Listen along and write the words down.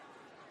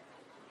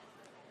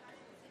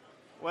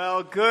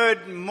Well,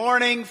 good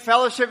morning,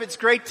 fellowship. It's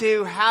great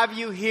to have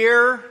you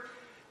here.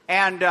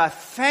 And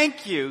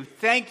thank you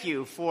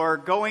for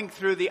going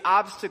through the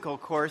obstacle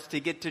course to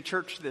get to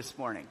church this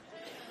morning.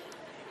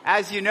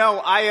 As you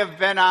know, I have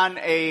been on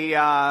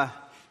a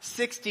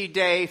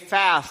 60-day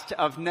fast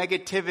of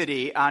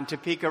negativity on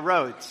Topeka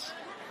roads.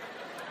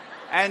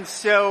 And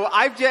so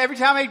every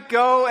time I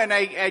go and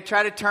I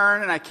try to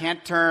turn and I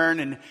can't turn,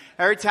 and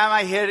every time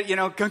I hit,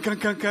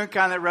 gunk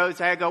on the roads,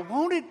 I go,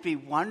 won't it be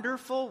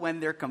wonderful when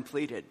they're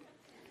completed?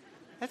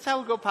 That's how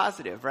we go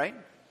positive, right?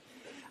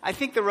 I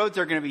think the roads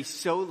are going to be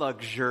so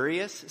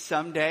luxurious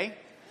someday.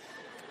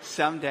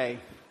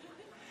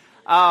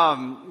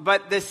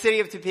 But the city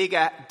of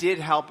Topeka did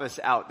help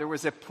us out. There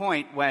was a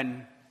point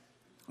when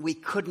we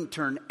couldn't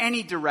turn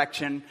any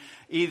direction,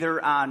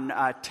 either on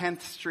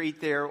 10th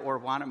Street there or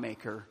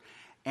Wanamaker.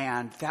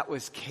 And that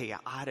was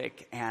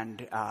chaotic,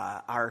 and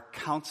our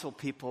council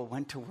people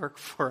went to work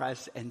for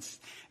us,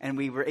 and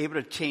we were able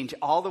to change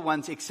all the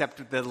ones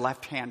except the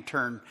left-hand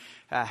turn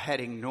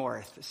heading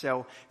north.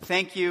 So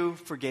thank you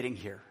for getting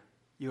here.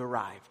 You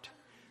arrived.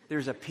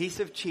 There's a piece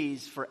of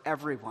cheese for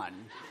everyone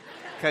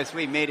because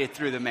we made it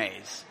through the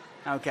maze.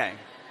 Okay.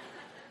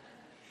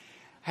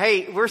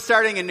 Hey, we're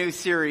starting a new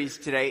series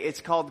today.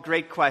 It's called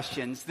Great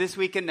Questions, this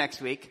week and next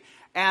week.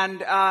 And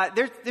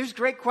there's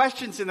great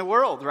questions in the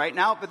world right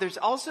now, but there's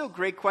also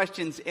great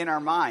questions in our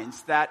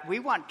minds that we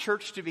want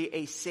church to be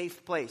a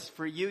safe place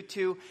for you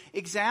to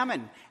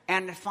examine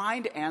and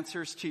find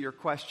answers to your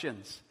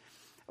questions.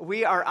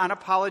 We are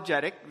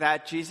unapologetic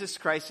that Jesus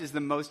Christ is the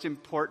most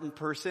important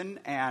person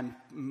and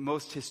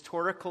most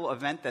historical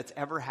event that's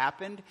ever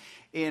happened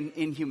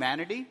in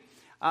humanity.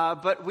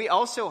 But we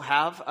also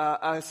have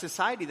a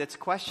society that's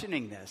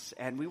questioning this,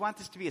 and we want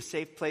this to be a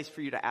safe place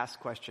for you to ask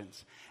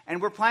questions.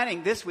 And we're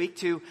planning this week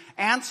to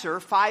answer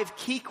 5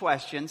 key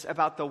questions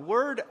about the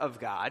Word of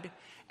God,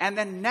 and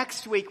then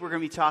next week we're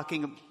going to be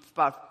talking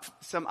about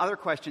some other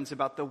questions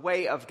about the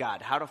way of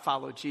God, how to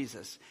follow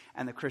Jesus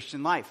and the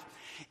Christian life.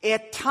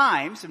 At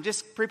times, I'm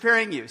just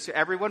preparing you, so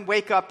everyone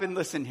wake up and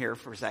listen here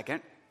for a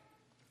second.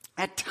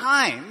 At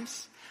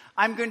times,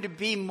 I'm going to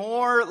be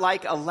more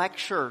like a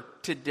lecture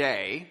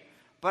today,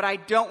 but I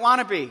don't want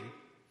to be.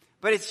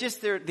 But it's just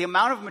the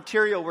amount of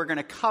material we're going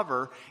to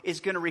cover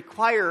is going to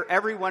require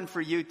everyone for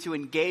you to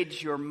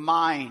engage your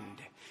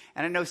mind.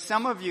 And I know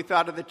some of you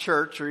thought of the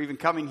church or even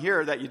coming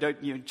here that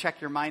you check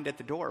your mind at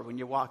the door when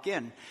you walk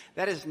in.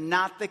 That is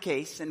not the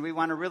case, and we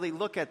want to really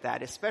look at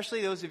that,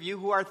 especially those of you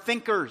who are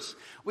thinkers.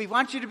 We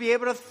want you to be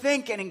able to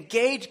think and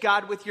engage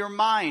God with your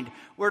mind.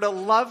 We're to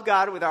love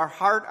God with our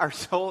heart, our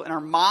soul, and our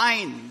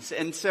minds.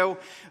 And so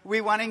we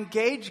want to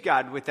engage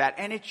God with that.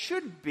 And it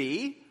should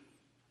be,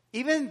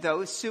 even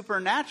though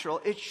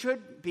supernatural, it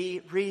should be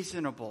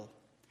reasonable.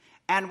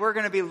 And we're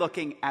going to be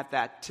looking at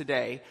that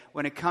today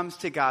when it comes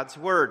to God's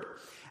Word.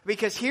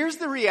 Because here's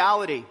the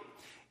reality.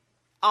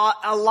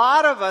 A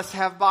lot of us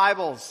have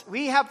Bibles.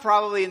 We have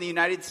probably in the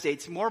United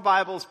States more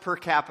Bibles per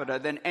capita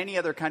than any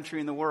other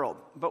country in the world.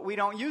 But we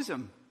don't use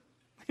them.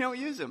 We don't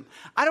use them.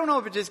 I don't know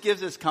if it just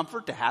gives us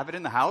comfort to have it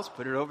in the house,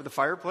 put it over the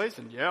fireplace,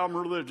 and I'm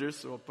religious,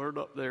 so I'll put it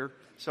up there.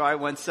 So I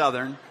went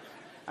Southern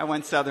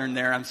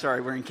there. I'm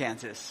sorry, we're in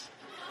Kansas.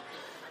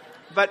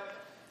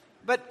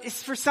 But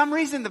it's, for some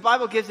reason, the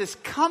Bible gives us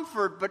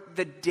comfort, but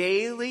the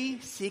daily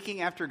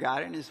seeking after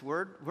God and His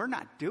Word, we're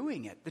not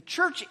doing it. The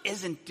church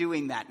isn't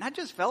doing that. Not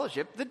just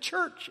fellowship, the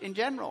church in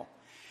general.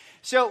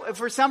 So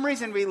for some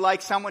reason, we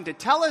like someone to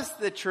tell us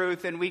the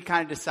truth, and we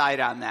kind of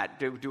decide on that.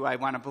 Do I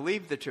want to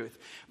believe the truth?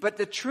 But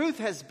the truth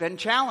has been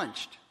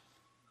challenged,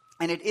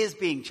 and it is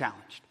being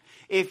challenged.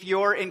 If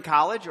you're in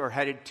college or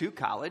headed to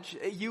college,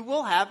 you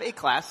will have a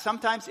class,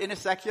 sometimes in a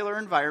secular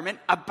environment,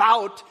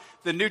 about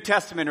the New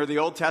Testament or the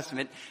Old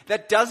Testament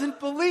that doesn't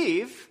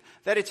believe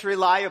that it's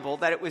reliable,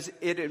 that it was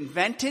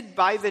invented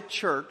by the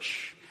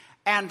church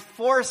and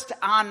forced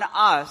on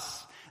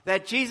us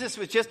that Jesus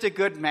was just a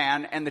good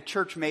man and the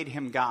church made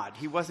him God.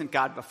 He wasn't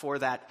God before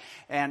that.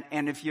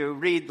 And if you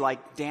read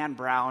like Dan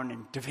Brown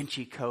and Da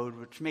Vinci Code,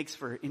 which makes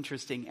for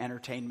interesting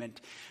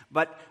entertainment,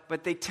 but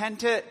they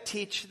tend to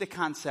teach the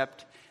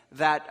concept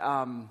that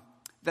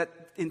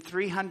in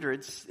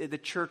 300s, the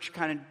church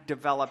kind of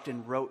developed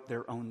and wrote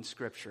their own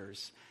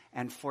scriptures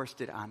and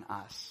forced it on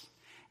us.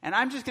 And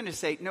I'm just going to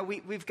say, no,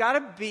 we've got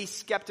to be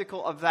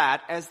skeptical of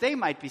that as they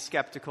might be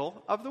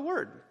skeptical of the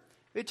Word.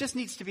 It just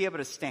needs to be able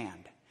to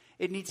stand.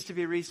 It needs to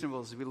be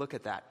reasonable as we look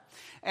at that.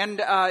 And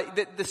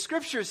the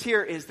scriptures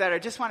here is that I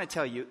just want to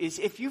tell you is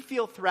if you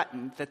feel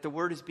threatened that the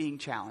Word is being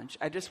challenged,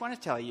 I just want to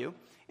tell you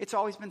it's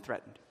always been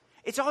threatened.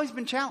 It's always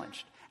been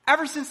challenged.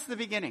 Ever since the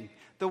beginning,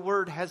 the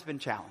Word has been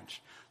challenged.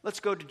 Let's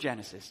go to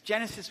Genesis.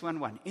 Genesis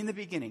 1:1. In the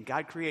beginning,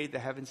 God created the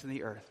heavens and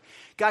the earth.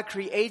 God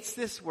creates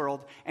this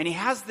world, and He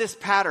has this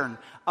pattern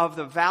of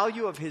the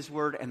value of His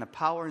Word and the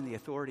power and the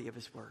authority of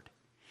His Word.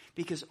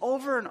 Because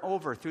over and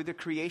over through the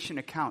creation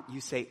account, you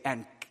say,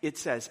 and it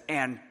says,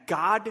 and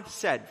God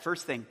said,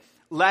 first thing,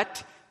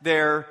 let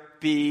there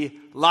be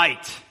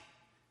light.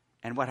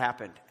 And what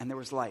happened? And there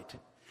was light.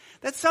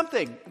 That's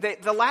something.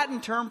 The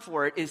Latin term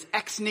for it is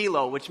ex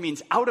nihilo, which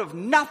means out of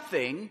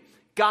nothing,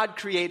 God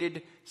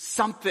created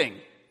something.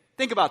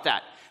 Think about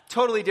that.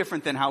 Totally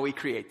different than how we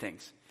create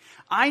things.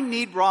 I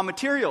need raw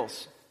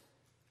materials.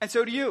 And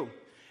so do you.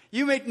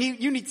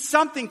 You need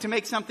something to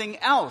make something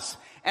else.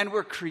 And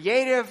we're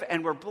creative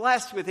and we're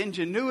blessed with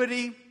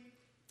ingenuity.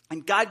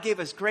 And God gave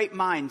us great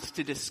minds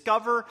to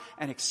discover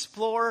and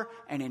explore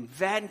and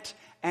invent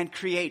and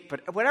create.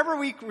 But whatever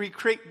we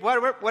create,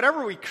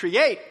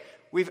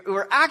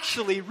 we're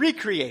actually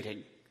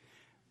recreating.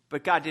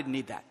 But God didn't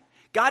need that.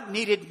 God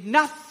needed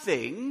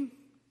nothing,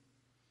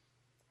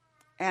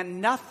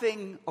 and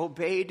nothing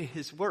obeyed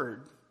his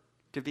word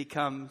to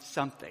become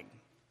something.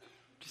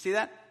 Do you see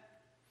that?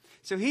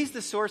 So he's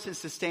the source and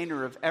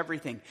sustainer of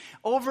everything.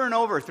 Over and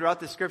over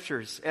throughout the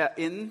scriptures,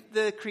 in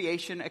the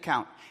creation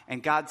account,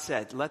 and God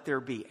said, let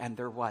there be, and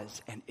there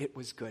was, and it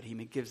was good. He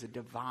gives a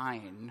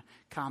divine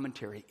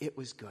commentary. It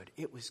was good,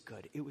 it was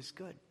good, it was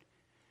good.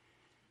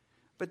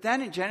 But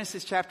then in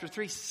Genesis chapter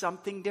 3,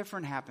 something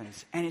different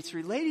happens, and it's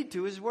related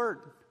to his word.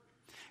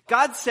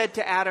 God said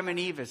to Adam and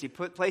Eve as he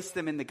placed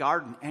them in the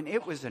garden, and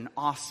it was an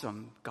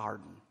awesome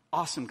garden.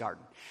 Awesome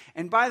garden.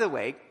 And by the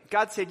way,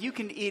 God said you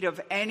can eat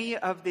of any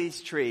of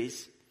these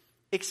trees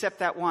except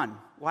that one.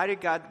 Why did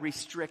God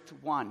restrict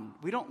one?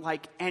 We don't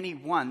like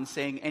anyone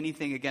saying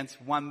anything against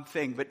one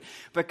thing.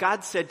 But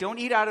God said don't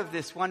eat out of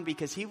this one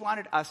because he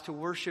wanted us to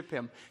worship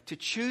him, to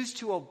choose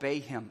to obey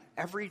him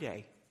every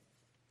day.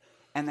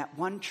 And that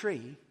one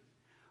tree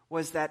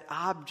was that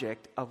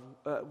object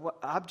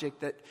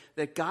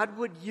that God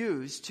would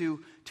use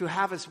to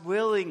have us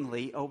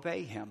willingly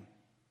obey him.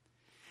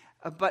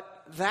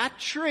 But that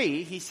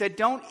tree, he said,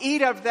 don't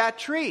eat of that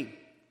tree.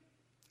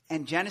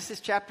 And Genesis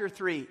chapter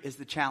 3 is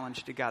the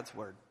challenge to God's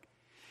word.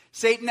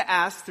 Satan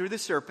asked through the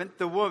serpent,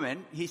 the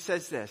woman, he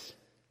says this.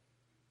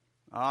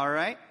 All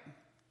right.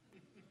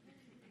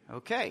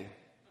 Okay.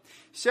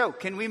 So,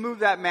 can we move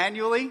that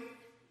manually?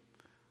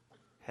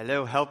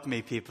 Hello, help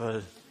me,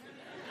 people.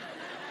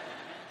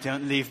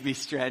 Don't leave me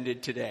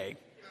stranded today.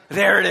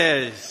 There it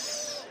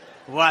is.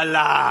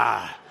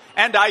 Voila.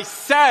 And I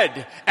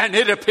said, and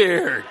it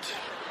appeared.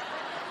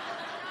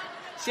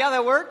 See how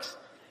that works?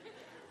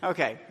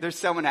 Okay, there's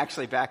someone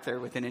actually back there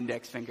with an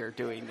index finger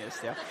doing this.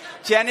 Yeah.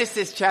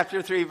 Genesis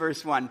chapter 3,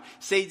 verse 1.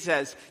 Satan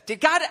says,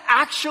 did God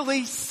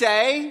actually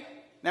say,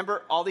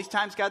 remember all these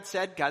times God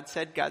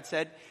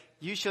said,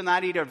 you shall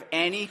not eat of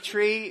any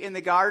tree in the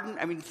garden?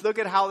 I mean, look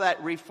at how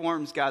that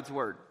reforms God's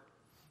word.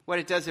 What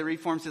it does, it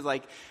reforms it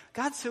like,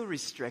 God's so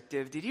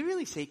restrictive. Did he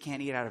really say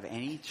can't eat out of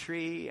any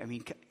tree? I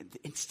mean,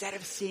 instead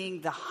of seeing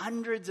the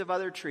hundreds of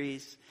other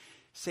trees,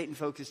 Satan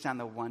focused on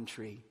the one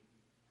tree.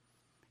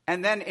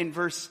 And then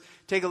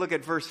take a look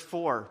at verse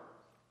 4.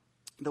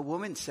 The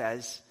woman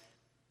says,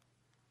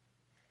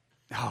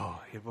 oh,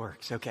 it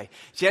works. Okay.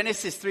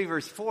 Genesis 3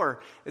 verse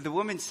 4, the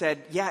woman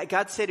said, yeah,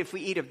 God said if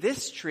we eat of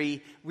this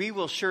tree, we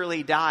will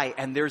surely die.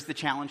 And there's the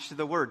challenge to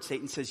the word.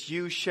 Satan says,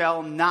 you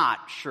shall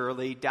not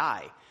surely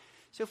die.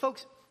 So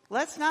folks,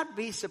 let's not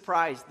be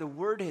surprised. The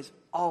word has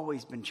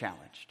always been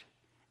challenged.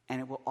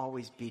 And it will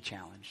always be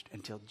challenged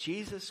until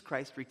Jesus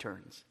Christ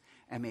returns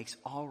and makes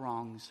all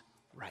wrongs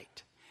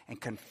right. And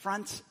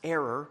confronts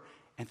error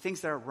and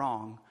things that are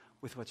wrong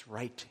with what's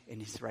right in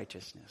his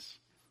righteousness.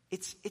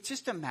 It's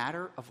just a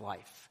matter of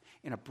life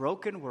in a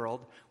broken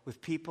world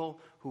with people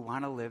who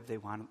want to live the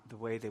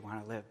way they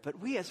want to live. But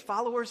we as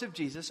followers of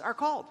Jesus are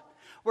called.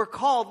 We're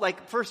called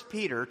like 1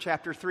 Peter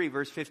chapter 3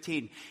 verse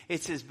 15.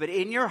 It says, but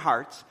in your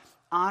hearts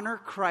honor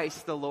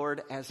Christ the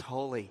Lord as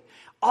holy.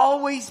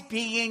 Always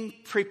being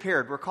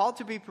prepared. We're called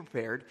to be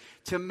prepared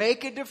to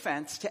make a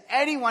defense to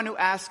anyone who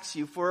asks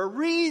you for a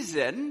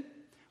reason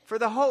for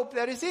the hope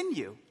that is in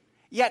you.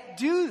 Yet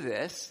do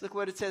this, look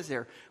what it says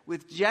there,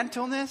 with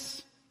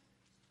gentleness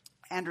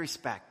and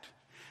respect.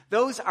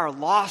 Those are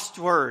lost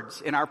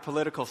words in our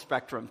political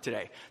spectrum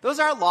today. Those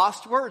are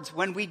lost words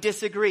when we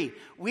disagree.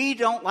 We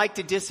don't like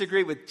to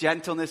disagree with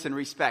gentleness and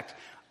respect.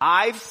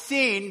 I've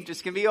seen,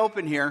 just going to be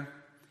open here,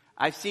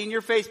 I've seen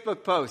your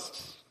Facebook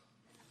posts.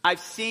 I've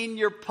seen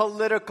your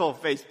political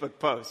Facebook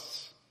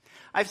posts.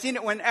 I've seen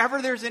it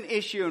whenever there's an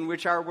issue in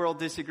which our world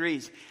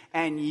disagrees.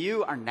 And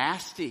you are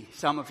nasty,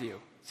 some of you.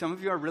 Some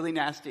of you are really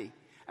nasty.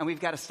 And we've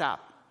got to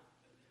stop.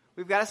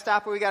 We've got to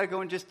stop or we've got to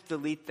go and just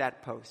delete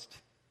that post.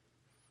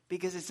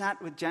 Because it's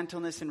not with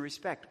gentleness and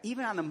respect.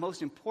 Even on the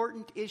most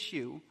important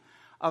issue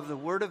of the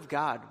Word of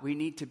God, we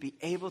need to be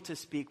able to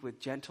speak with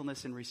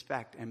gentleness and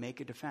respect and make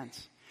a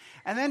defense.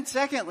 And then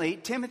secondly,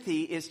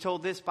 Timothy is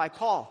told this by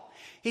Paul.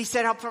 He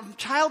said, from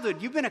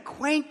childhood, you've been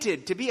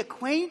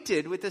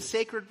acquainted with the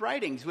sacred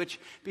writings, which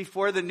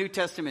before the New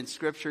Testament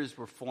scriptures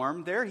were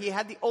formed there, he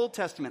had the Old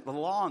Testament, the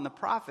law and the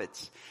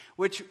prophets,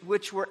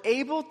 which were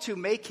able to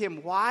make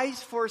him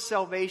wise for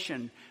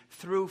salvation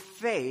through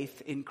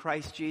faith in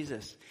Christ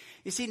Jesus.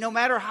 You see, no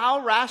matter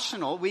how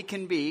rational we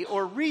can be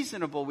or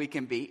reasonable we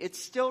can be, it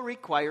still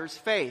requires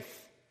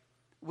faith.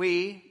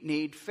 We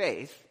need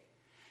faith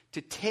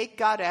to take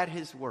God at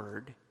his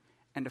word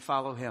and to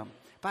follow him.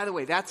 By the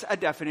way, that's a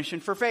definition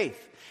for faith.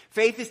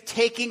 Faith is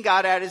taking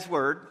God at his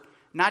word.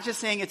 Not just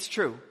saying it's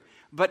true,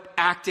 but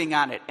acting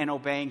on it and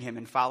obeying him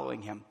and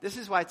following him. This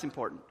is why it's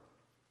important.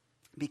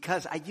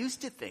 Because I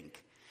used to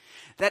think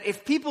that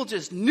if people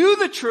just knew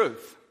the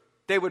truth,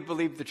 they would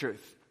believe the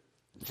truth.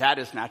 That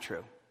is not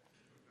true.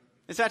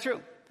 It's not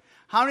true.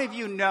 How many of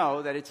you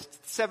know that it's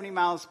 70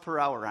 miles per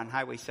hour on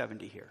Highway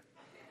 70 here?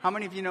 How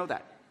many of you know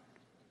that?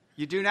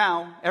 You do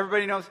now.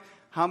 Everybody knows.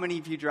 How many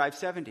of you drive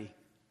 70?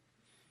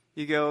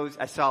 You go,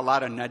 I saw a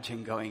lot of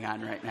nudging going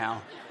on right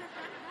now.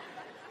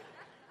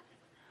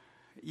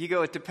 You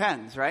go, it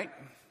depends, right?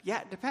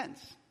 Yeah, it depends.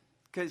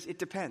 Because it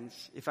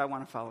depends if I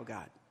want to follow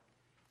God.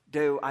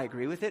 Do I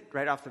agree with it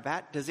right off the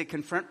bat? Does it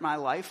confront my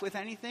life with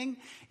anything?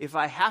 If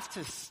I have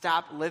to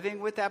stop living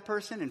with that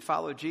person and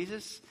follow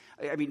Jesus,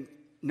 I mean,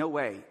 no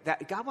way.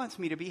 God wants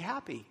me to be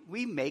happy.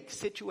 We make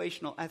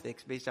situational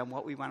ethics based on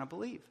what we want to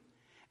believe.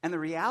 And the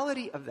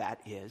reality of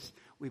that is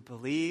we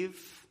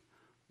believe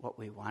what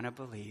we want to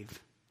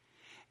believe.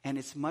 And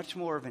it's much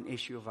more of an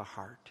issue of a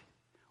heart.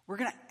 We're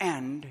going to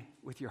end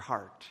with your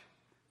heart.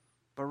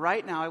 But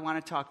right now I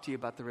want to talk to you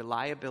about the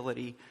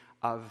reliability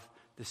of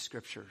the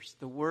Scriptures,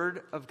 the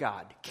Word of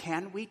God.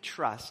 Can we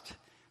trust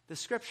the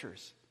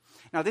Scriptures?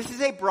 Now, this is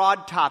a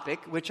broad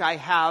topic, which I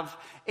have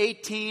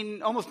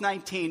 18, almost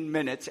 19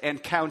 minutes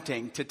and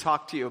counting to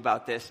talk to you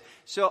about this.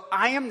 So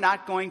I am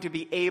not going to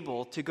be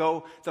able to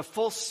go the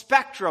full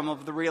spectrum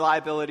of the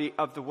reliability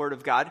of the Word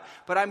of God,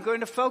 but I'm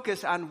going to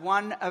focus on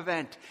one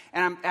event.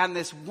 And on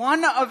this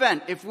one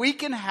event, if we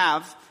can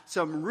have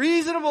some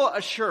reasonable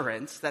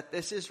assurance that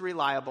this is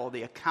reliable,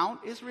 the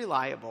account is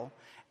reliable,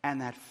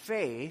 and that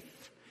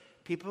faith,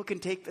 people can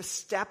take the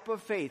step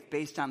of faith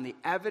based on the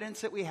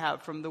evidence that we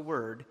have from the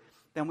Word,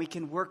 then we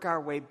can work our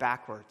way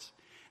backwards.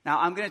 Now,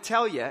 I'm going to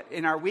tell you,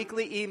 in our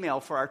weekly email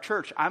for our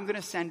church, I'm going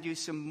to send you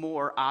some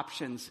more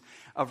options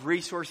of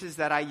resources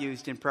that I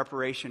used in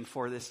preparation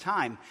for this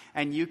time.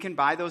 And you can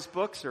buy those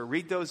books or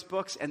read those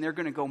books, and they're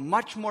going to go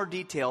much more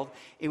detailed,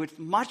 with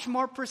much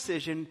more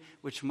precision,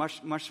 with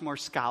much more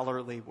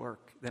scholarly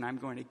work than I'm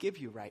going to give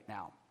you right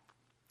now.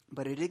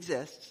 But it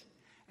exists,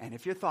 and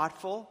if you're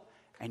thoughtful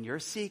and you're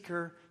a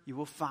seeker, you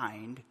will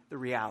find the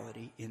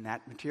reality in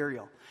that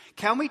material.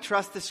 Can we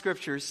trust the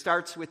Scriptures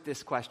starts with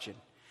this question.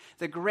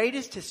 The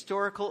greatest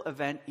historical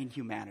event in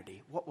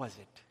humanity, what was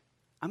it?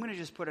 I'm going to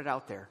just put it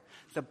out there.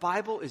 The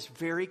Bible is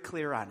very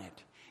clear on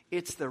it.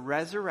 It's the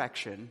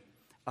resurrection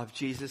of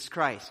Jesus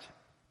Christ.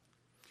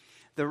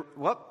 There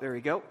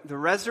we go. The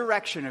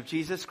resurrection of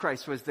Jesus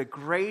Christ was the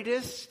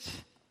greatest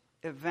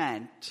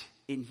event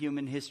in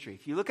human history.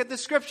 If you look at the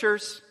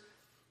Scriptures,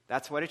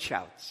 that's what it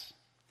shouts.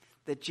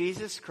 That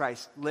Jesus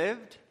Christ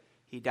lived,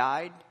 he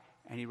died,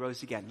 and he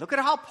rose again. Look at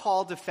how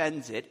Paul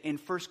defends it in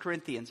 1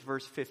 Corinthians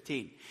verse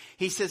 15.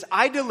 He says,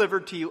 I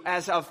delivered to you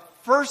as of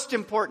first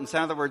importance. In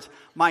other words,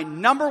 my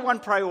number one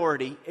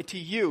priority to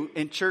you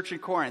in church in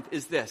Corinth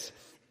is this.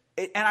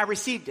 And I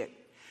received it.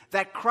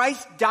 That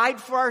Christ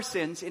died for our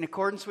sins in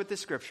accordance with the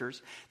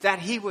Scriptures. That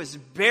he was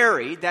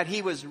buried. That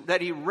he was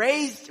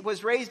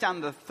raised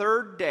on the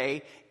third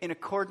day in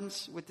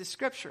accordance with the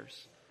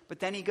Scriptures. But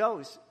then he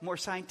goes more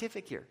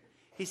scientific here.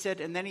 He said,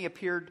 and then he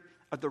appeared,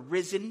 the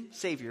risen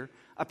Savior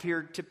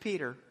appeared to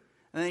Peter.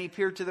 And then he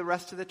appeared to the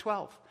rest of the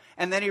 12.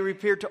 And then he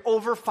appeared to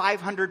over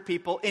 500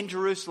 people in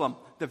Jerusalem,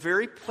 the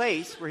very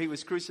place where he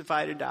was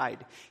crucified and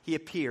died. He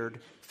appeared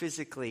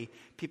physically.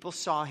 People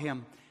saw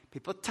him.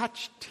 People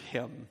touched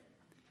him.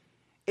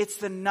 It's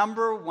the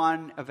number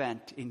one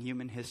event in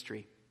human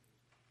history.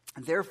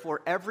 And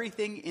therefore,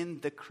 everything in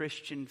the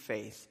Christian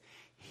faith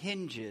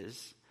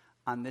hinges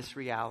on this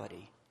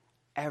reality.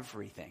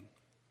 Everything.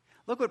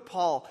 Look what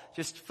Paul,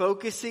 just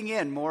focusing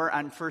in more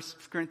on 1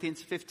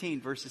 Corinthians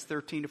 15, verses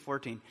 13 to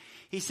 14.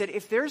 He said,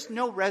 if there's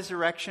no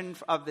resurrection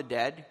of the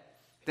dead,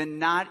 then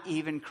not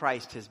even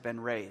Christ has been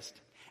raised.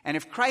 And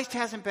if Christ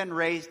hasn't been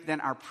raised, then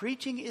our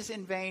preaching is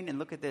in vain. And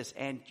look at this,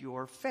 and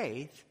your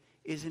faith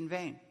is in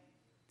vain.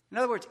 In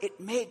other words, it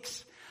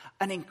makes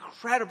an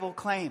incredible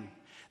claim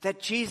that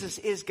Jesus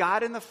is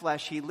God in the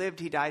flesh. He lived,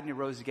 he died, and he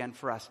rose again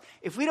for us.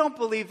 If we don't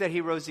believe that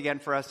he rose again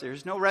for us,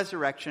 there's no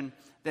resurrection,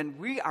 then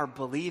we are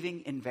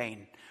believing in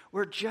vain.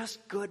 We're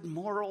just good,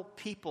 moral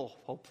people,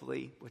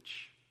 hopefully,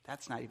 which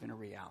that's not even a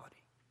reality.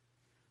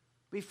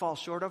 We fall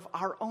short of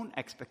our own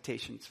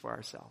expectations for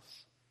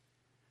ourselves.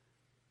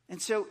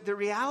 And so the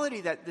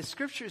reality that the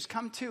Scriptures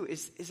come to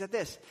is that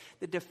this.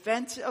 The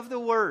defense of the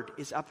Word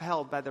is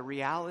upheld by the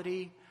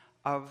reality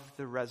of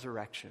the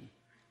resurrection.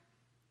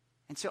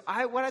 And so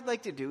what I'd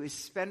like to do is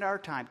spend our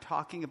time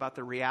talking about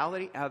the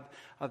reality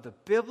of the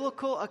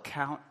biblical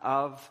account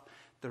of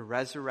the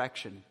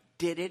resurrection.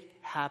 Did it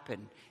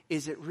happen?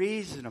 Is it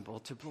reasonable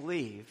to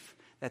believe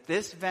that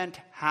this event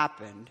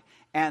happened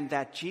and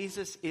that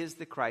Jesus is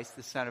the Christ,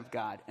 the Son of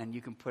God, and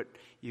you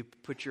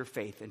put your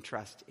faith and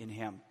trust in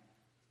him?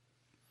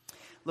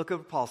 Look at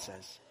what Paul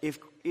says.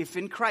 If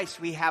in Christ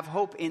we have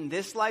hope in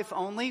this life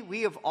only,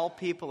 we of all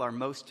people are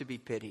most to be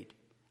pitied.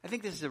 I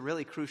think this is a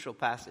really crucial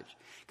passage.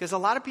 Because a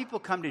lot of people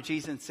come to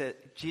Jesus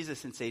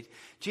and say,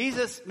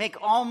 Jesus, make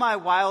all my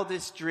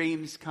wildest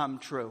dreams come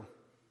true.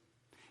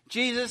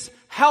 Jesus,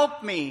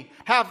 help me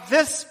have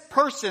this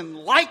person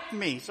like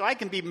me so I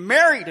can be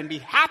married and be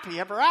happy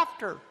ever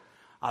after.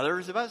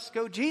 Others of us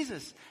go,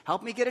 Jesus,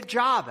 help me get a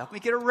job, help me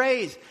get a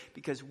raise,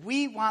 because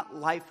we want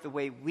life the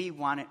way we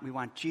want it. We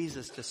want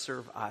Jesus to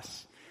serve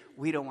us.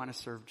 We don't want to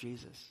serve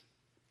Jesus.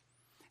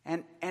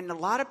 And a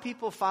lot of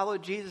people follow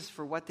Jesus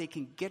for what they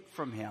can get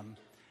from him,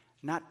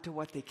 not to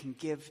what they can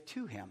give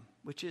to him,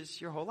 which is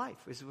your whole life,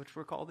 is what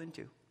we're called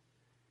into.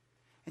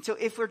 And so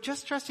if we're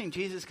just trusting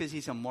Jesus because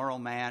he's a moral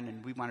man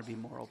and we want to be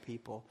moral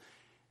people,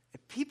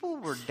 people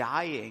were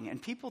dying,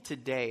 and people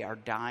today are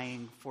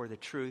dying for the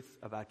truth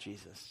about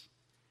Jesus.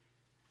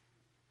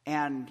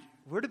 And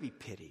we're to be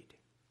pitied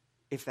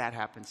if that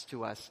happens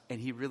to us and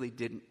he really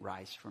didn't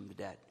rise from the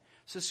dead.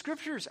 So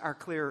scriptures are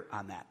clear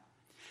on that.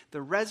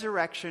 The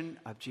resurrection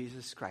of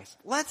Jesus Christ.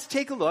 Let's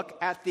take a look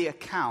at the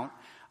account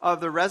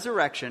of the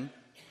resurrection.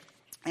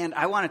 And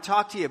I want to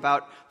talk to you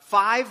about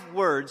 5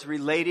 words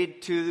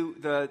related to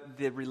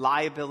the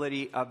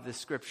reliability of the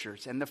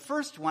scriptures. And the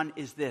first one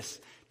is this: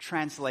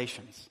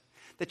 translations.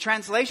 The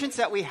translations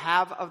that we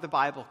have of the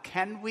Bible,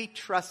 can we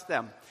trust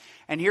them?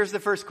 And here's the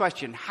first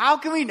question. How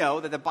can we know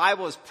that the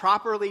Bible is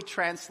properly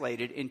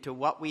translated into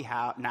what we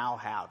now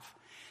have?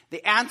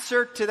 The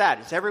answer to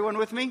that, is everyone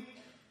with me?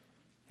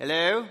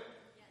 Hello?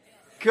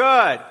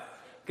 Good.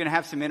 Going to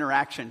have some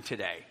interaction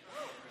today.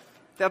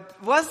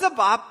 Was the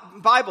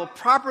Bible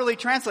properly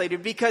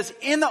translated? Because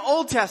in the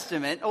Old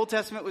Testament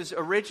was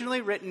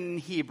originally written in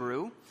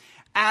Hebrew,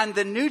 and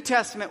the New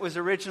Testament was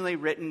originally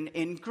written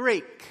in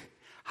Greek.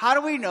 How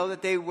do we know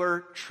that they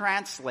were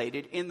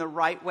translated in the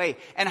right way?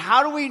 And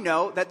how do we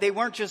know that they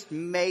weren't just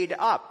made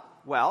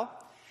up? Well,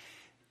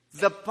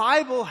 the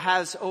Bible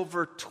has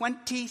over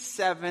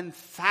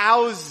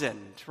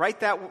 27,000,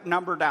 write that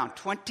number down,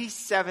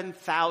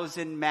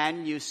 27,000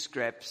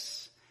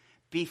 manuscripts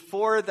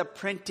before the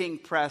printing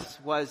press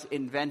was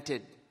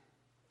invented.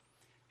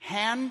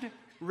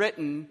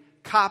 Handwritten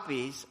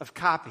copies of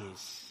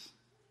copies.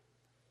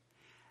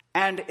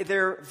 And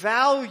they're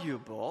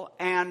valuable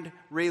and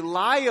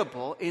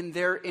reliable in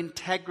their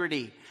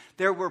integrity.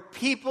 There were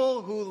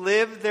people who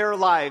lived their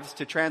lives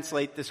to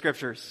translate the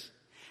scriptures.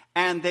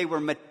 And they were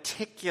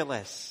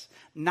meticulous,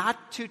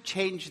 not to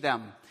change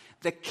them.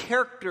 The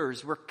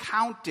characters were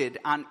counted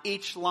on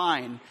each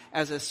line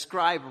as a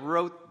scribe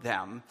wrote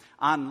them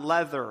on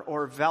leather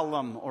or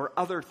vellum or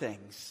other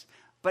things.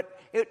 But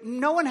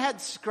no one had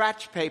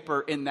scratch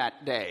paper in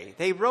that day.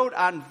 They wrote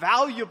on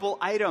valuable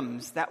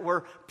items that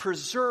were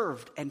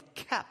preserved and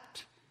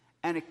kept,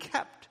 and it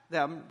kept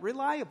them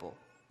reliable.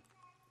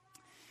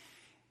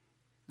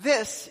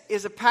 This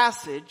is a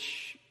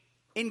passage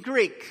in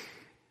Greek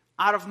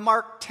out of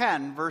Mark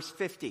 10, verse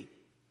 50.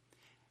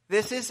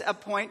 This is a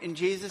point in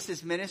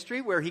Jesus' ministry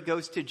where he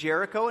goes to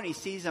Jericho and he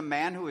sees a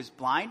man who is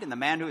blind, and the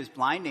man who is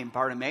blind, named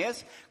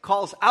Bartimaeus,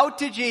 calls out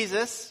to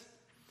Jesus.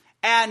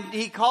 And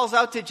he calls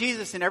out to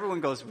Jesus, and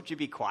everyone goes, "Would you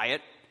be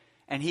quiet?"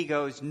 And he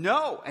goes,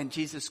 "No." And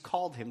Jesus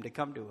called him to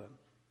come to him.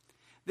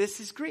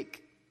 This is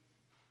Greek.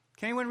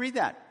 Can anyone read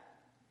that?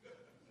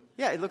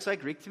 Yeah, it looks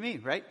like Greek to me,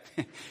 right?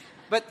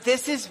 But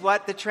this is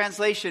what the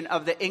translation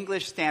of the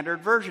English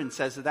Standard Version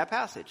says of that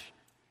passage.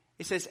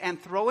 It says,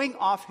 "And throwing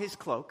off his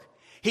cloak,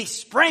 he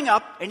sprang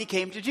up and he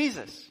came to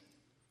Jesus."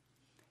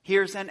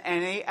 Here's an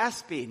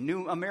NASB,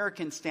 New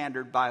American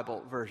Standard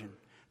Bible Version.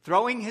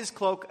 "Throwing his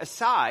cloak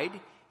aside,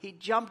 he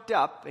jumped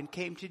up and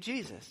came to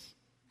Jesus."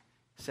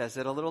 Says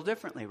it a little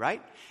differently,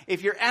 right?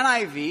 If you're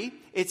NIV,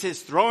 it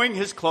says, "Throwing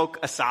his cloak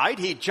aside,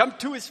 he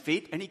jumped to his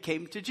feet and he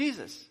came to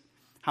Jesus."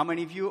 How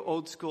many of you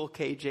old school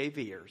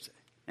KJVers?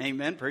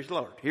 Amen. Praise the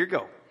Lord. Here you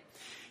go.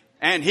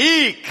 "And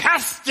he,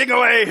 casting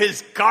away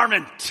his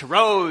garment,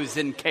 rose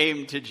and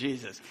came to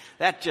Jesus."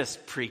 That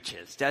just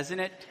preaches, doesn't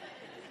it?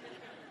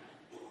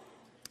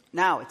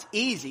 Now, it's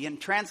easy,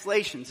 and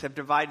translations have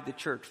divided the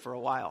church for a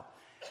while.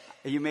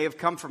 You may have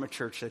come from a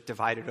church that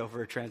divided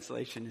over a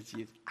translation it's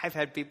used. I've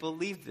had people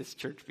leave this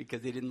church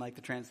because they didn't like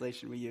the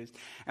translation we used.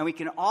 And we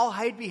can all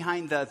hide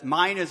behind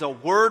mine is a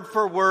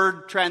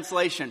word-for-word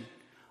translation.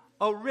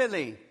 Oh,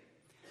 really?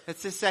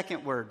 That's the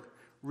second word,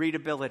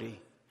 readability.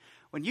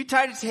 When you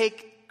try to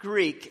take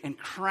Greek and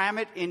cram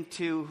it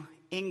into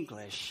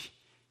English,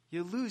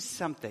 you lose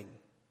something.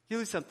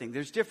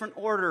 There's different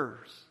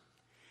orders.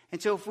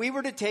 And so if we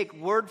were to take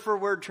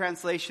word-for-word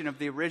translation of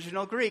the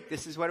original Greek,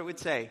 this is what it would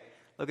say.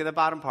 Look at the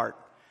bottom part.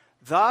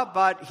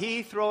 But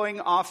he,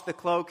 throwing off the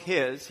cloak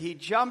he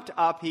jumped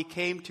up, he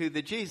came to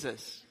the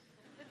Jesus.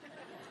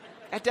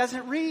 It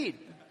doesn't read.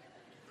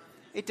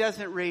 It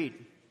doesn't read.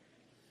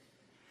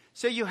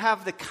 So you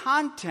have the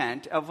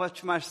content of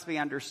what must be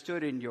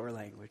understood in your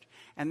language.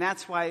 And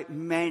that's why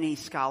many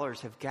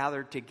scholars have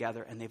gathered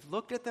together and they've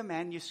looked at the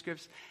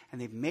manuscripts and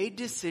they've made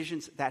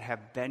decisions that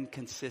have been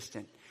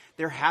consistent.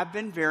 There have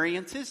been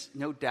variances,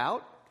 no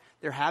doubt.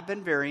 There have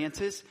been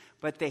variances,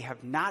 but they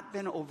have not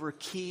been over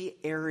key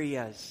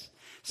areas.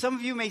 Some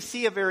of you may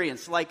see a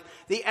variance, like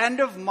the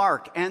end of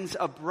Mark ends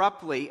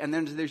abruptly, and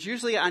then there's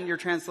usually on your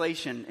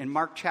translation in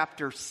Mark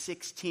chapter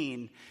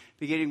 16,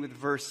 beginning with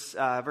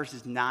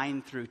verses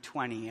 9 through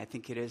 20, I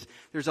think it is.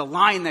 There's a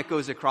line that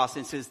goes across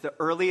and says, the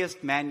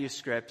earliest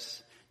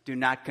manuscripts do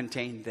not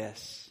contain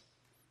this.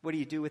 What do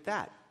you do with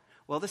that?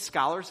 Well, the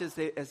scholars,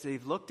 as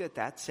they've looked at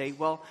that, say,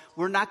 well,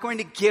 we're not going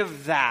to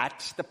give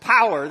that the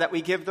power that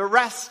we give the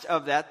rest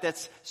of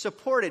that's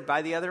supported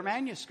by the other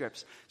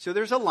manuscripts. So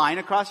there's a line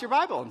across your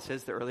Bible and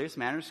says the earliest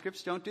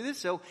manuscripts don't do this.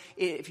 So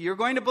if you're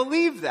going to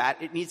believe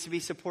that, it needs to be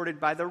supported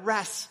by the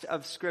rest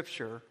of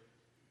Scripture.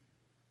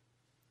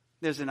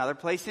 There's another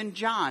place in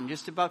John,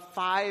 just about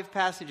 5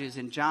 passages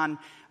in John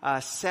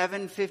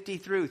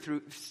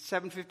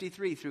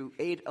 7:53 through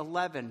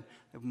 8:11.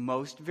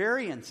 Most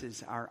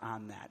variances are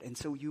on that. And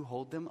so you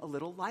hold them a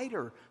little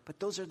lighter. But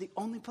those are the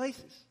only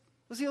places.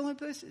 Those are the only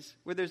places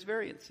where there's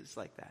variances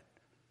like that.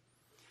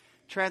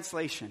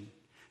 Translation.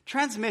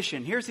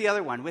 Transmission. Here's the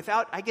other one.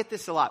 I get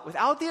this a lot.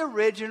 Without the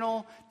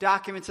original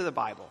documents of the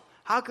Bible,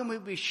 how can we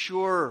be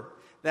sure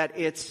that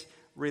it's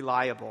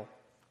reliable?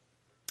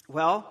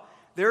 Well,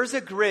 there's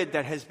a grid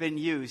that has been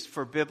used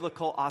for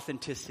biblical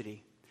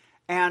authenticity.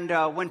 And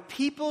when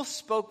people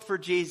spoke for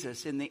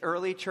Jesus in the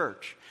early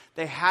church,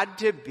 they had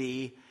to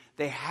be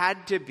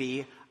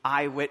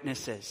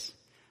eyewitnesses.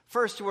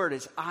 First word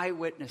is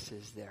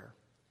eyewitnesses there.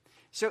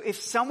 So if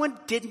someone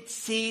didn't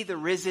see the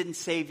risen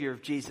Savior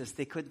of Jesus,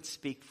 they couldn't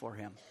speak for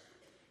him.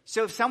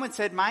 So if someone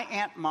said, my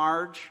Aunt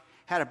Marge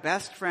had a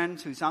best friend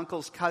whose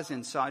uncle's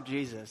cousin saw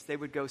Jesus, they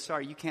would go,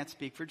 sorry, you can't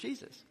speak for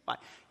Jesus. Why?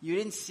 You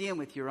didn't see him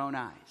with your own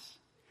eyes.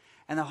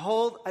 And the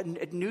whole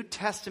New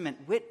Testament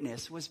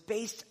witness was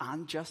based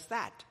on just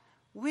that.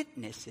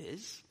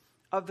 Witnesses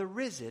of the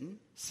risen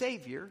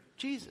Savior,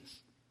 Jesus.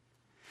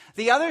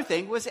 The other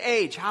thing was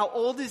age. How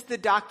old is the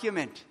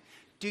document?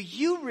 Do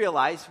you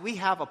realize we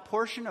have a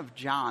portion of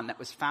John that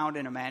was found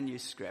in a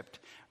manuscript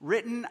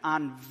written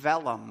on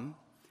vellum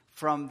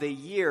from the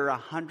year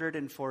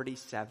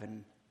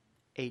 147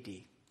 AD?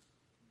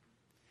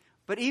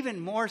 But even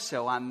more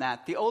so on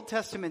that, the Old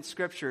Testament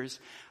scriptures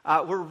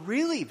were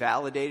really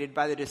validated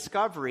by the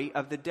discovery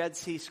of the Dead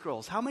Sea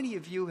Scrolls. How many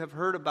of you have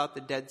heard about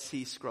the Dead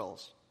Sea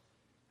Scrolls?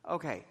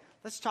 Okay,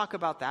 let's talk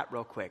about that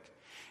real quick.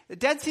 The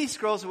Dead Sea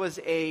Scrolls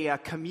was a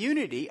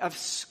community of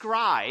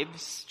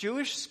scribes,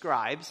 Jewish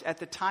scribes at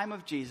the time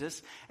of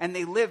Jesus, and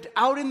they lived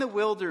out in the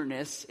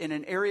wilderness in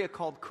an area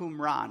called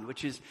Qumran,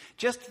 which is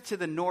just to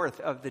the north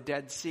of the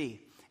Dead Sea.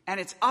 And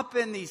it's up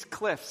in these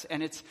cliffs,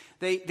 and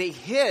they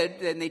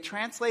hid, and they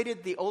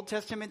translated the Old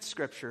Testament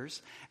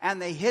scriptures, and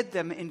they hid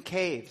them in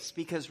caves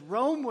because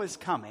Rome was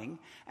coming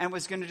and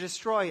was going to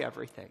destroy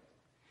everything.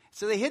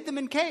 So they hid them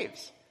in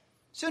caves.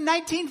 So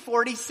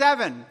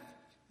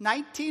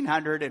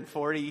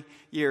 1940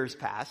 years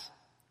pass,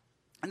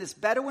 and this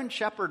Bedouin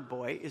shepherd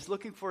boy is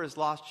looking for his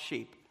lost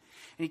sheep.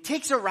 And he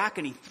takes a rock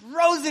and he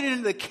throws it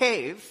into the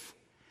cave,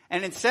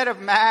 and instead of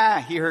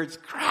 "ma," he hears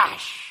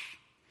crash.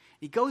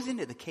 He goes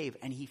into the cave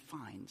and he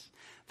finds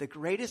the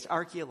greatest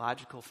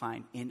archaeological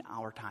find in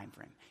our time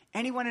frame.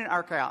 Anyone in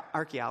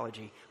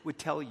archaeology would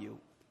tell you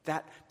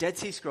that Dead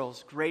Sea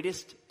Scrolls,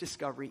 greatest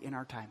discovery in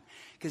our time.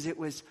 Because it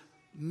was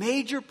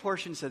major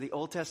portions of the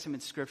Old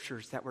Testament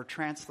scriptures that were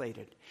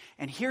translated.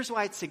 And here's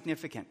why it's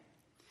significant.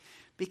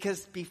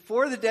 Because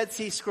before the Dead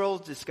Sea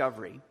Scrolls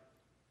discovery,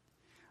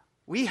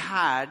 we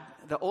had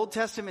the Old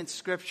Testament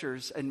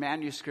scriptures and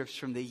manuscripts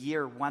from the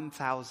year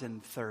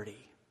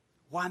 1030.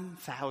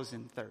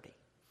 1030.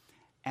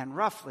 And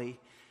roughly,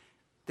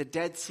 the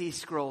Dead Sea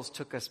Scrolls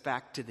took us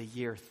back to the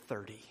year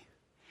 30.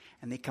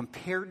 And they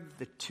compared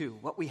the two,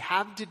 what we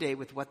have today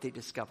with what they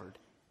discovered,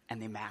 and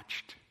they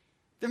matched.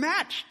 They're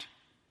matched.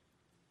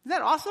 Isn't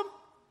that awesome?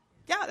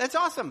 Yeah, that's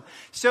awesome.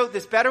 So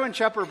this Bedouin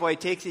shepherd boy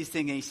takes these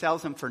things and he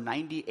sells them for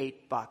 $98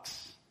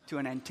 to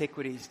an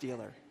antiquities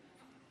dealer.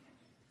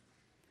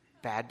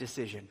 Bad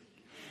decision.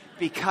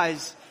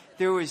 Because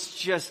there was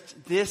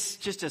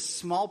just a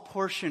small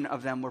portion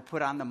of them were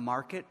put on the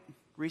market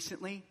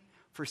recently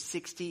for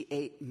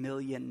 $68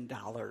 million.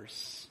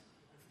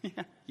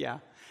 Yeah.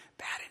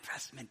 Bad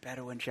investment,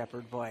 Bedouin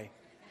shepherd boy.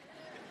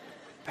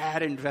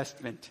 Bad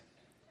investment.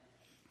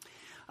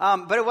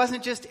 But it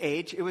wasn't just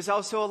age, it was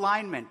also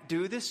alignment.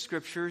 Do the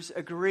scriptures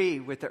agree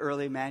with the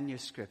early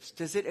manuscripts?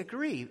 Does it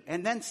agree?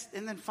 And then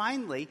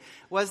finally,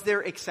 was there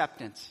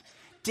acceptance?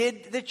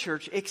 Did the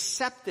church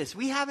accept this?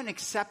 We have an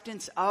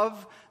acceptance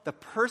of the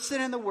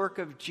person and the work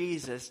of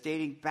Jesus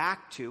dating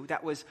back to,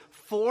 that was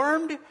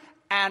formed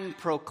and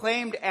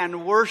proclaimed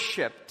and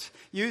worshipped,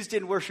 used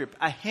in worship,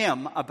 a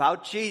hymn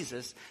about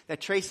Jesus that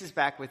traces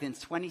back within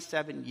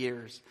 27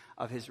 years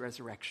of his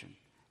resurrection.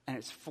 And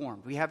it's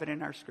formed. We have it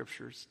in our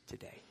scriptures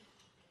today.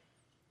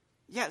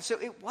 Yeah, so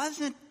it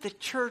wasn't the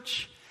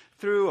church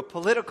through a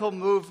political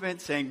movement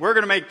saying, we're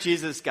going to make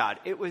Jesus God.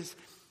 It was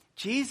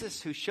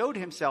Jesus who showed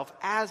himself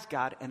as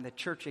God, and the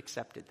church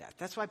accepted that.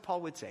 That's why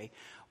Paul would say,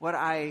 what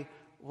I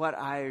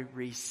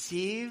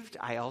received,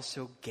 I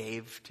also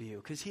gave to you.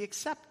 Because he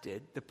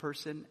accepted the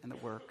person and the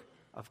work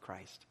of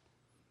Christ.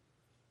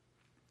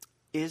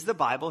 Is the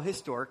Bible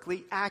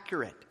historically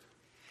accurate?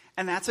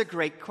 And that's a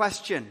great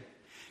question.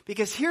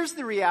 Because here's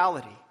the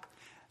reality.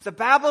 The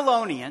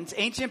Babylonians,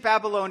 ancient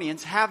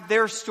Babylonians, have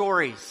their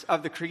stories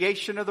of the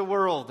creation of the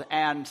world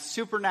and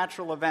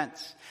supernatural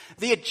events.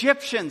 The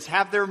Egyptians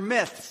have their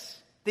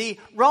myths. The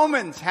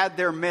Romans had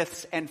their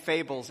myths and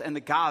fables and the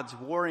gods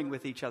warring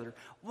with each other.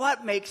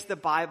 What makes the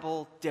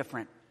Bible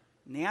different?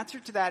 And the answer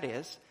to that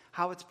is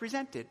how it's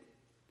presented.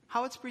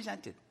 How it's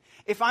presented.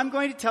 If I'm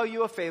going to tell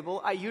you a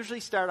fable, I usually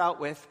start out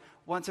with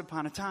once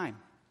upon a time,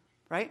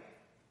 right?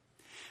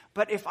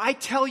 But if I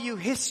tell you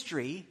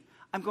history,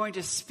 I'm going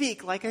to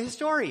speak like a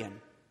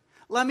historian.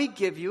 Let me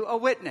give you a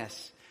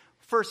witness.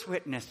 First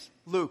witness,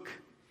 Luke.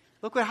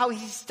 Look at how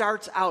he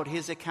starts out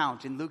his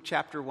account in Luke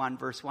chapter 1,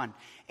 verse 1.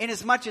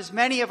 Inasmuch as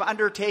many have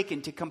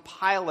undertaken to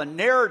compile a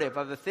narrative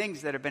of the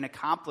things that have been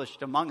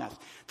accomplished among us.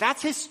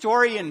 That's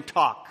historian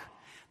talk.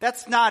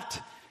 That's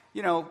not,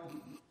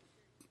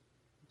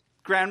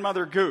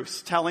 Grandmother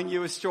Goose telling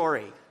you a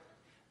story.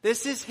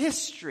 This is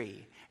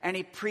history, and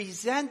he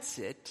presents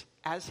it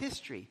as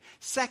history.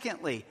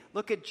 Secondly,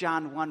 look at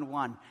John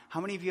 1:1.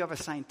 How many of you have a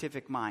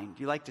scientific mind?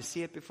 You like to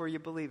see it before you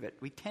believe it?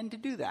 We tend to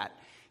do that.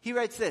 He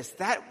writes this,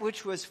 that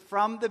which was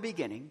from the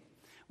beginning,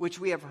 which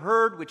we have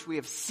heard, which we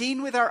have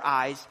seen with our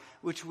eyes,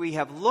 which we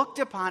have looked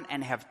upon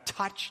and have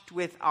touched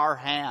with our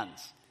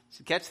hands.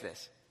 So catch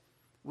this.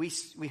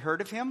 We heard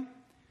of him,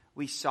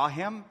 we saw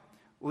him,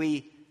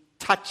 we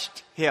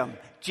touched him.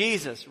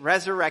 Jesus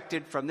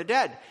resurrected from the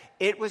dead.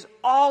 It was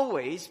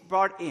always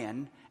brought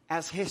in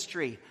as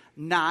history,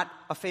 not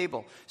a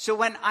fable. So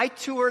when I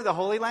tour the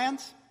Holy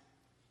Lands,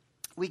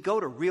 we go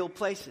to real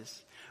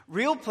places.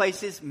 Real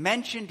places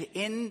mentioned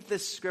in the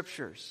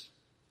scriptures.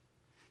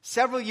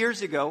 Several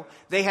years ago,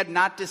 they had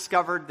not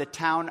discovered the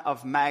town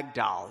of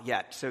Magdal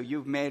yet. So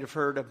you may have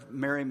heard of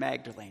Mary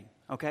Magdalene,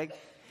 okay?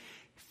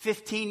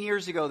 15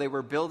 years ago, they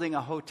were building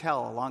a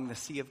hotel along the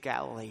Sea of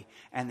Galilee,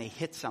 and they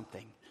hit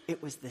something.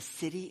 It was the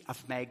city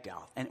of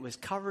Magdal, and it was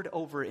covered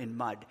over in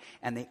mud,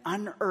 and they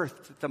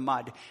unearthed the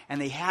mud,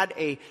 and they had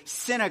a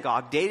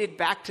synagogue dated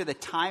back to the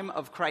time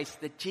of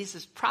Christ that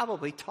Jesus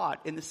probably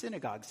taught in the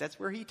synagogues. That's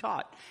where he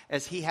taught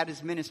as he had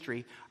his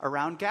ministry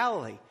around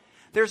Galilee.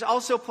 There's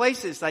also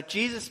places that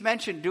Jesus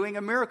mentioned doing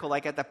a miracle,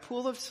 like at the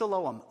Pool of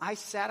Siloam. I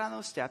sat on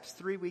those steps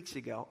 3 weeks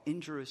ago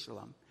in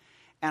Jerusalem,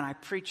 and I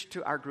preached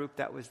to our group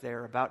that was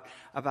there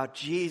about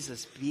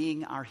Jesus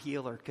being our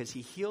healer, because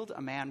he healed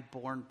a man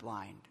born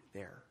blind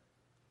there.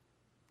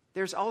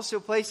 There's also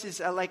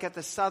places like at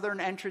the southern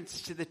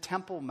entrance to the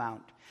Temple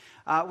Mount,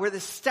 where the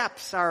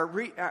steps are,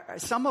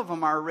 some of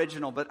them are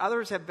original, but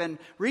others have been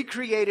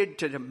recreated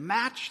to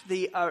match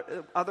the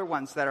other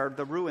ones that are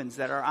the ruins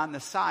that are on the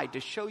side,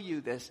 to show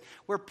you this,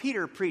 where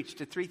Peter preached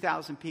to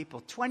 3,000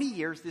 people. 20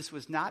 years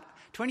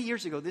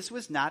ago, this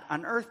was not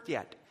unearthed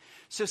yet.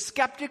 So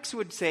skeptics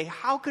would say,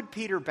 how could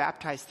Peter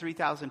baptize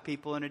 3,000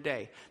 people in a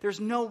day? There's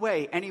no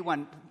way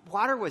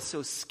water was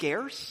so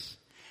scarce.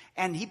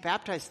 And he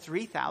baptized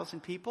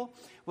 3,000 people.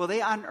 Well, they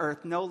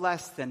unearthed no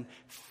less than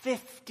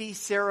 50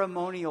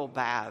 ceremonial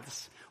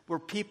baths where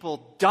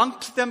people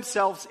dunked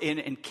themselves in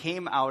and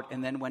came out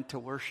and then went to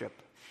worship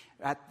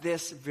at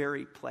this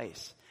very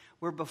place.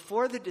 Where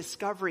before the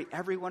discovery,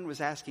 everyone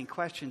was asking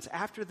questions.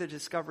 After the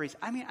discoveries,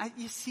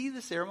 you see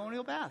the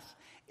ceremonial baths.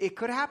 It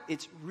could happen.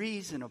 It's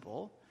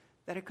reasonable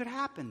that it could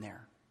happen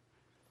there.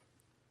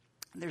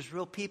 And there's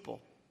real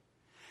people.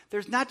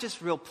 There's not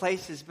just real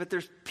places, but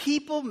there's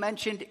people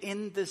mentioned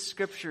in the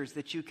scriptures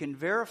that you can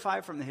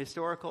verify from the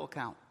historical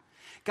account.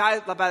 A guy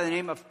by the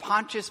name of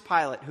Pontius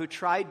Pilate, who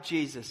tried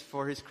Jesus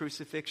for his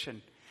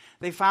crucifixion.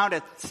 They found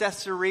at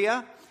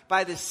Caesarea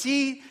by the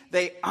sea,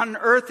 they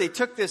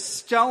took this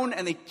stone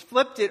and they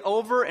flipped it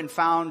over and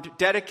found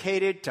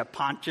dedicated to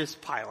Pontius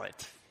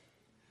Pilate.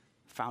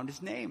 Found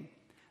his name.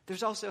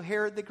 There's also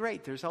Herod the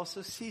Great. There's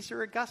also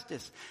Caesar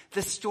Augustus.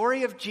 The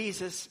story of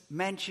Jesus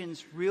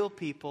mentions real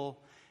people,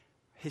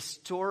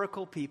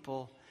 historical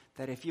people,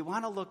 that if you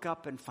want to look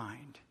up and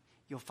find,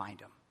 you'll find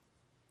them.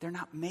 They're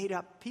not made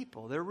up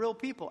people. They're real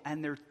people.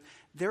 And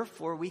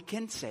therefore we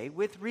can say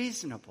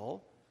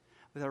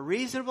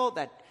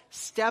that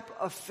step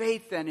of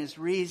faith then is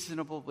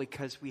reasonable,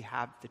 because we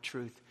have the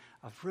truth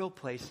of real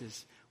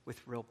places with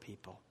real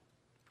people.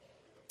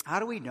 How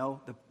do we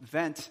know the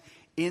events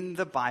in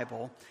the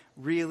Bible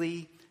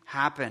really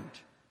happened?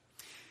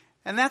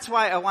 And that's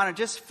why I want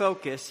to just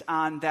focus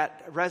on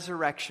that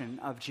resurrection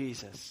of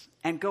Jesus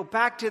and go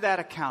back to that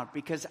account,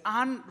 because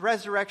on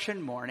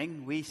resurrection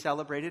morning, we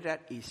celebrated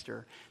at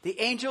Easter, the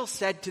angel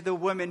said to the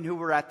women who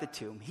were at the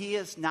tomb, "He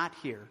is not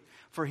here,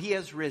 for he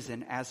has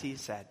risen, as he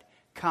said.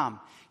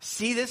 Come,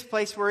 see this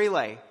place where he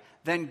lay,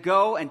 then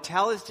go and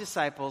tell his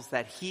disciples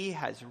that he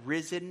has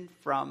risen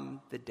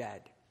from the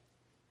dead."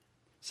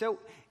 So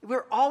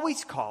we're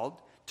always called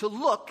to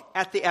look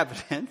at the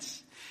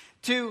evidence,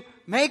 to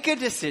make a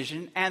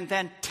decision, and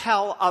then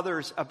tell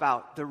others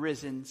about the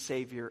risen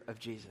Savior of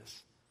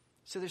Jesus.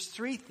 So there's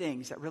three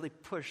things that really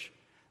push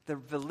the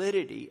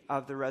validity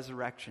of the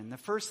resurrection. The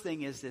first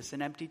thing is this: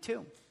 an empty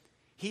tomb.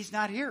 He's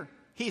not here.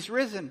 He's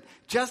risen,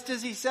 just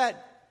as he said.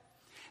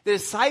 The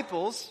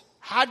disciples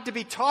had to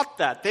be taught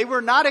that. They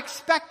were not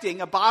expecting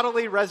a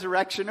bodily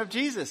resurrection of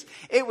Jesus.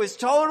 It was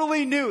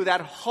totally new,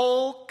 that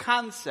whole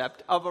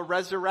concept of a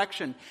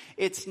resurrection.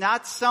 It's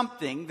not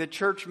something the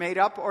church made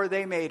up or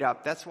they made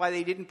up. That's why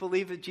they didn't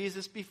believe in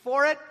Jesus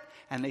before it,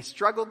 and they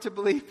struggled to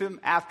believe him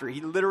after. He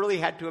literally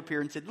had to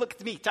appear and said, look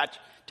at me, touch.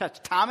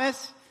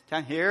 Thomas,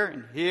 down here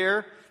and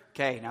here.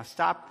 Okay, now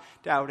stop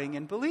doubting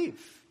and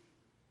believe.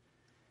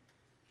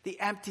 The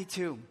empty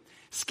tomb.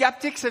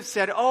 Skeptics have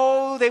said,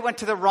 oh, they went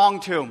to the wrong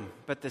tomb.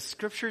 But the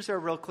scriptures are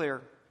real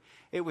clear.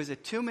 It was a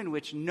tomb in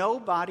which no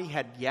body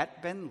had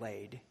yet been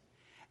laid,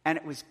 and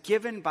it was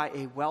given by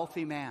a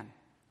wealthy man.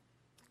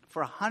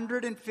 For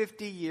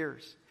 150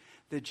 years,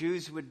 the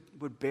Jews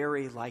would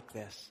bury like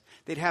this.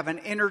 They'd have an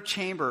inner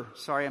chamber.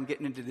 Sorry, I'm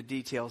getting into the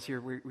details here.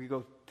 We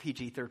go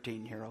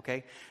PG-13 here,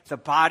 okay? The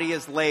body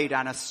is laid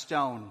on a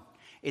stone.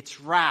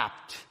 It's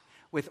wrapped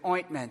with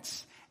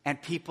ointments,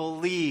 and people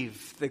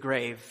leave the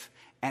grave.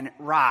 And it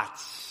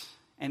rots.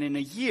 And in a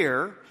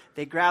year,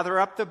 they gather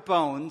up the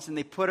bones and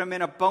they put them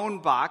in a bone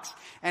box.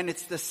 And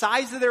it's the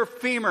size of their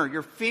femur.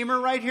 Your femur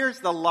right here is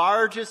the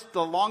longest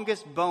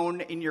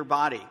bone in your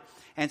body.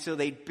 And so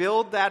they'd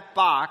build that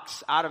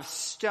box out of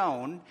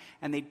stone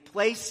and they'd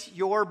place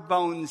your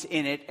bones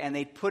in it and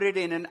they'd put it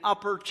in an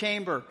upper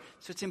chamber.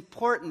 So it's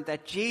important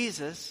that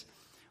Jesus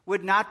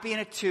would not be in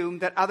a tomb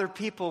that other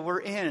people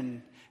were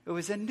in. It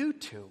was a new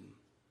tomb.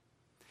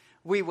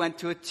 We went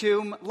to a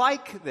tomb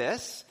like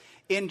this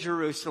in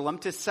Jerusalem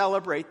to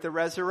celebrate the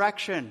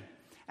resurrection.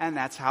 And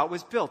that's how it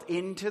was built,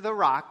 into the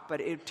rock,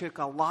 but it took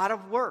a lot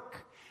of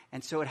work.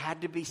 And so it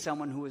had to be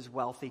someone who was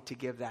wealthy to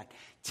give that.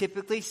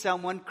 Typically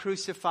someone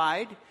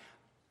crucified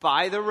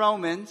by the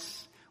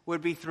Romans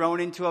would be thrown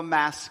into a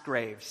mass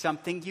grave.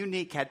 Something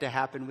unique had to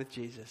happen with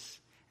Jesus.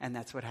 And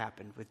that's what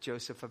happened with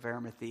Joseph of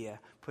Arimathea,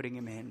 putting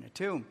him in a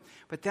tomb.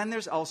 But then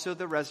there's also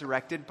the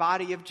resurrected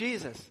body of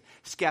Jesus.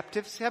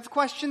 Skeptics have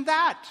questioned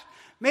that.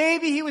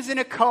 Maybe he was in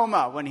a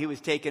coma when he was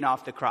taken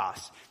off the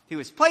cross. He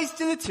was placed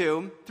in the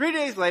tomb. 3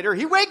 days later,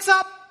 he wakes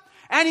up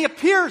and he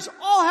appears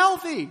all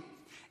healthy.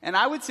 And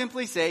I would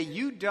simply say,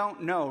 you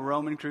don't know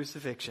Roman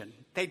crucifixion.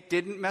 They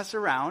didn't mess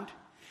around.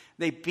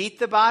 They beat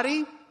the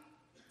body.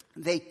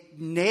 They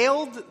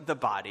nailed the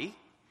body.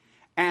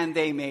 And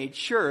they made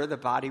sure the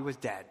body was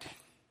dead.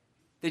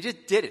 They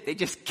just did it. They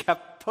just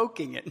kept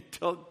poking it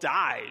until it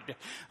died.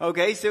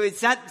 Okay, so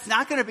it's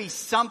not going to be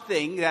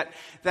something that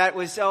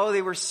was,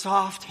 they were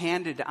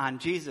soft-handed on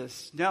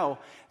Jesus. No,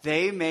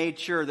 they made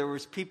sure there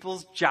was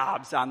people's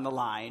jobs on the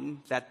line,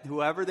 that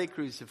whoever they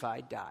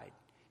crucified died.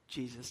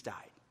 Jesus died,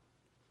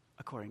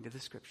 according to the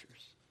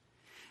scriptures.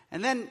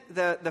 And then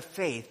the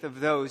faith of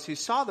those who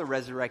saw the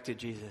resurrected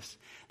Jesus.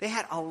 They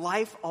had a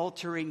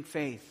life-altering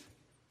faith.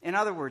 In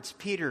other words,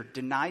 Peter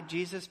denied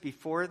Jesus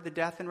before the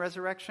death and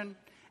resurrection.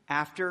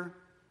 After,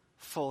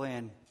 full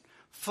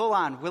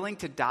on, willing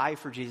to die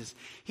for Jesus.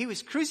 He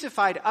was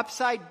crucified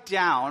upside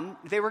down.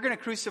 They were going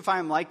to crucify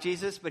him like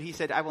Jesus, but he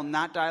said, I will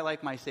not die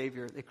like my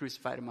Savior. They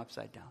crucified him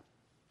upside down.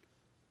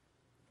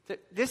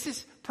 This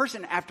is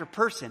person after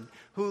person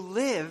who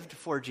lived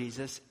for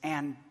Jesus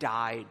and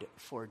died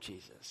for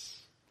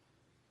Jesus.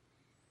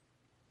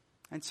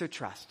 And so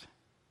trust.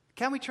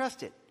 Can we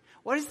trust it?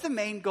 What is the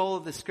main goal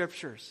of the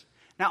scriptures?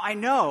 Now, I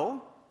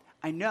know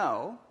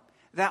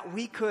that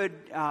we could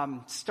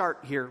start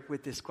here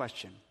with this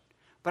question.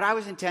 But I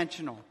was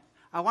intentional.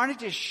 I wanted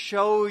to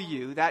show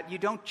you that you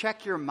don't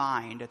check your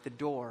mind at the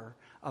door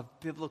of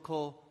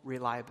biblical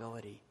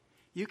reliability.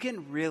 You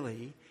can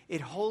really, it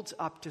holds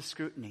up to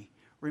scrutiny.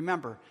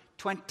 Remember,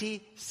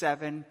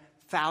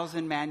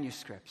 27,000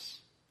 manuscripts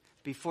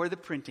before the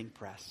printing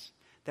press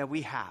that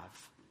we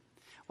have.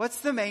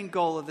 What's the main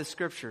goal of the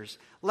scriptures?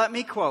 Let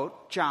me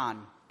quote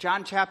John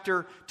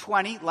chapter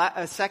 20,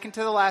 second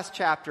to the last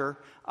chapter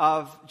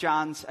of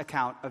John's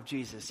account of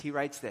Jesus. He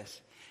writes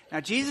this. Now,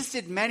 Jesus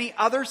did many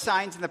other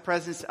signs in the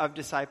presence of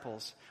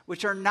disciples,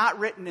 which are not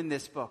written in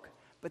this book.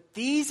 But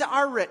these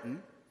are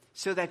written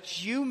so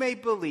that you may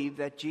believe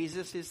that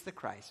Jesus is the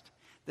Christ,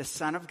 the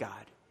Son of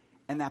God,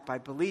 and that by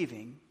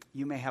believing,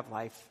 you may have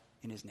life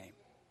in his name.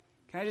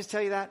 Can I just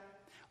tell you that?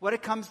 What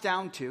it comes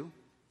down to,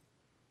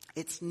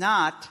 it's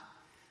not,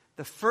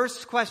 the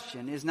first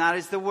question is not,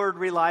 is the word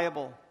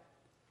reliable?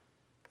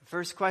 The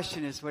first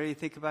question is, what do you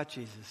think about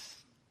Jesus?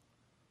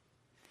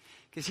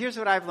 Because here's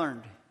what I've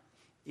learned.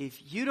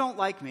 If you don't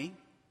like me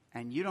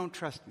and you don't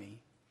trust me,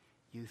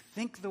 you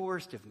think the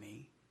worst of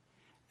me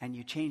and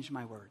you change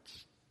my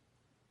words.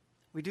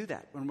 We do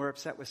that when we're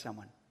upset with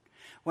someone.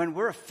 When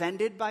we're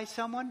offended by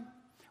someone,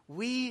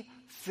 we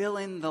fill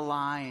in the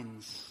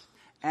lines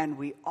and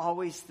we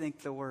always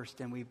think the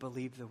worst and we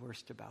believe the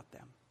worst about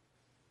them.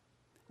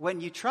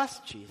 When you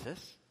trust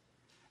Jesus,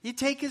 you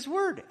take his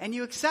word and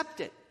you accept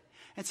it.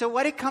 And so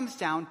what it comes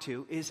down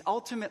to is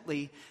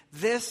ultimately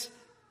this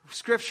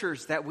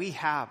scriptures that we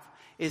have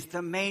is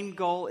the main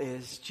goal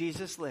is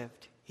Jesus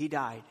lived, he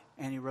died,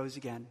 and he rose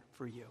again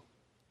for you.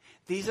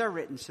 These are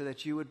written so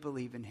that you would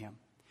believe in him.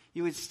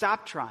 You would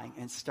stop trying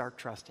and start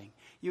trusting.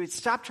 You would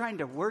stop trying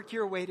to work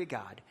your way to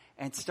God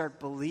and start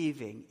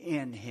believing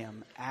in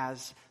him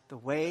as the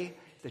way,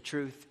 the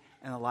truth,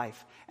 and the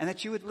life. And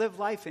that you would live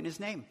life in his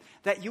name.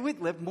 That you would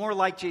live more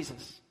like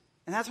Jesus.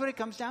 And that's what it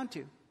comes down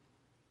to.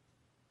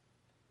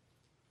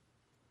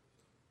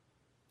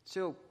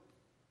 So,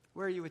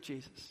 where are you with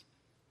Jesus?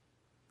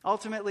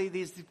 Ultimately,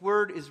 this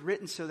word is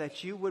written so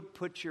that you would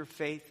put your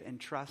faith and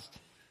trust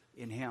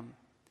in him.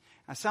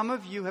 Now, some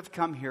of you have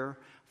come here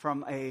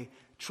from a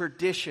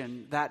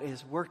tradition that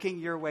is working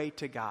your way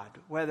to God,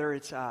 whether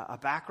it's a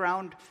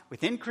background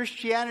within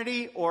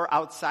Christianity or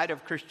outside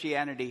of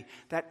Christianity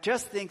that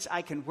just thinks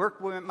I can work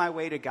my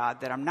way to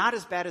God, that I'm not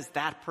as bad as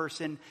that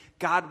person.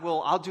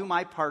 I'll do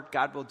my part,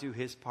 God will do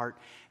his part.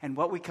 And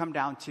what we come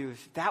down to,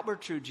 if that were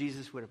true,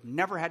 Jesus would have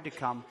never had to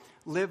come,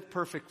 live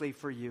perfectly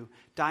for you,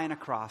 die on a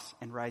cross,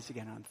 and rise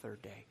again on the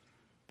third day.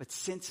 But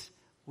since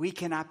we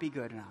cannot be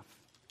good enough,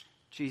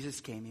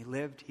 Jesus came, he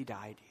lived, he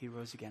died, he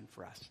rose again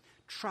for us.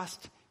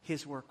 Trust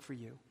his work for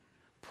you.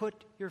 Put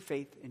your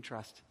faith and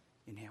trust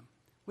in him.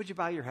 Would you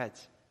bow your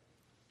heads?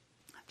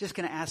 I'm just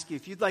going to ask you,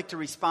 if you'd like to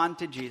respond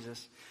to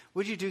Jesus,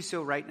 would you do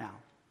so right now?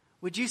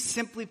 Would you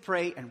simply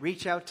pray and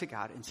reach out to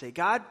God and say,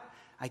 God,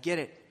 I get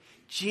it.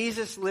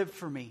 Jesus lived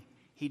for me.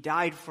 He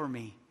died for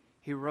me.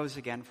 He rose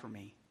again for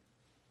me.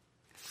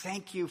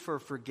 Thank you for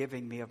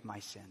forgiving me of my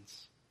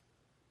sins.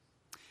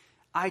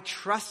 I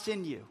trust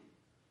in you.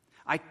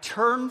 I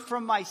turn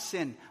from my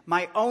sin,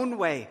 my own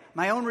way,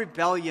 my own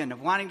rebellion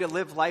of wanting to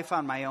live life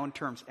on my own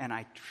terms, and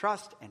I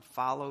trust and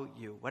follow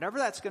you. Whatever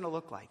that's going to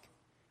look like,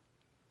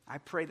 I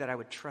pray that I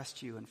would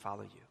trust you and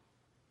follow you.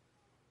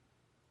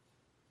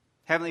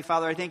 Heavenly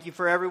Father, I thank you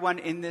for everyone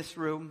in this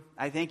room.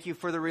 I thank you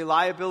for the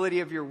reliability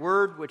of your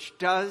word, which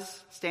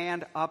does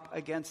stand up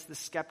against the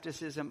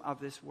skepticism of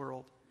this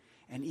world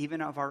and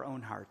even of our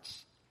own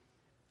hearts,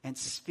 and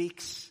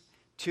speaks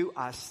to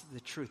us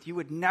the truth. You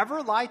would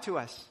never lie to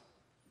us.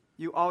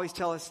 You always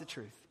tell us the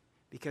truth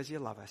because you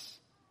love us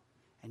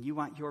and you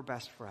want your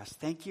best for us.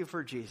 Thank you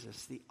for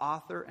Jesus, the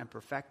author and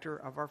perfecter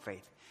of our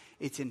faith.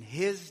 It's in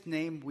his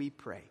name we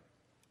pray.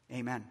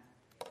 Amen.